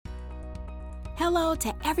Hello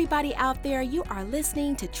to everybody out there. You are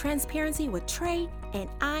listening to Transparency with Trey, and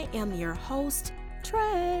I am your host,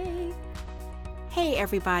 Trey. Hey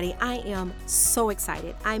everybody, I am so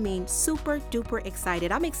excited. I mean, super duper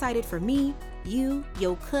excited. I'm excited for me, you,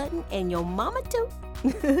 your cousin, and your mama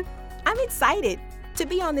too. I'm excited to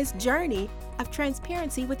be on this journey of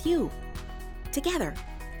transparency with you together.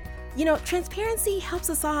 You know, transparency helps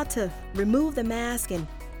us all to remove the mask and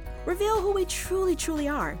reveal who we truly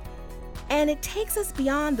are. And it takes us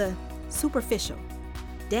beyond the superficial,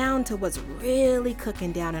 down to what's really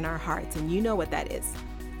cooking down in our hearts. And you know what that is,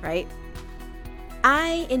 right?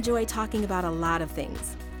 I enjoy talking about a lot of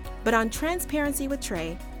things, but on Transparency with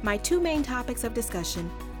Trey, my two main topics of discussion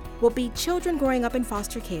will be children growing up in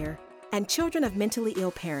foster care and children of mentally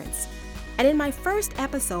ill parents. And in my first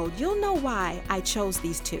episode, you'll know why I chose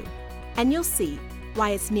these two, and you'll see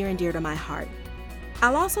why it's near and dear to my heart.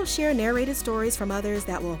 I'll also share narrated stories from others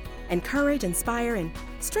that will encourage, inspire, and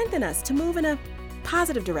strengthen us to move in a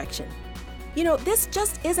positive direction. You know, this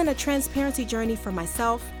just isn't a transparency journey for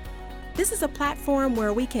myself. This is a platform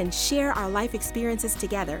where we can share our life experiences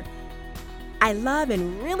together. I love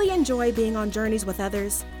and really enjoy being on journeys with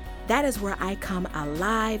others. That is where I come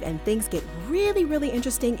alive and things get really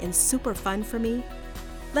interesting and super fun for me.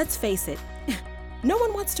 Let's face it, no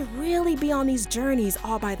one wants to really be on these journeys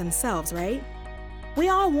all by themselves, right? We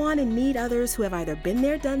all want and need others who have either been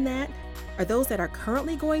there, done that, or those that are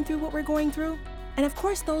currently going through what we're going through, and of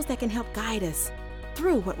course those that can help guide us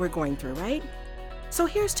through what we're going through, right? So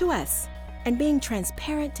here's to us and being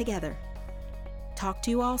transparent together. Talk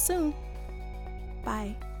to you all soon.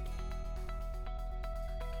 Bye.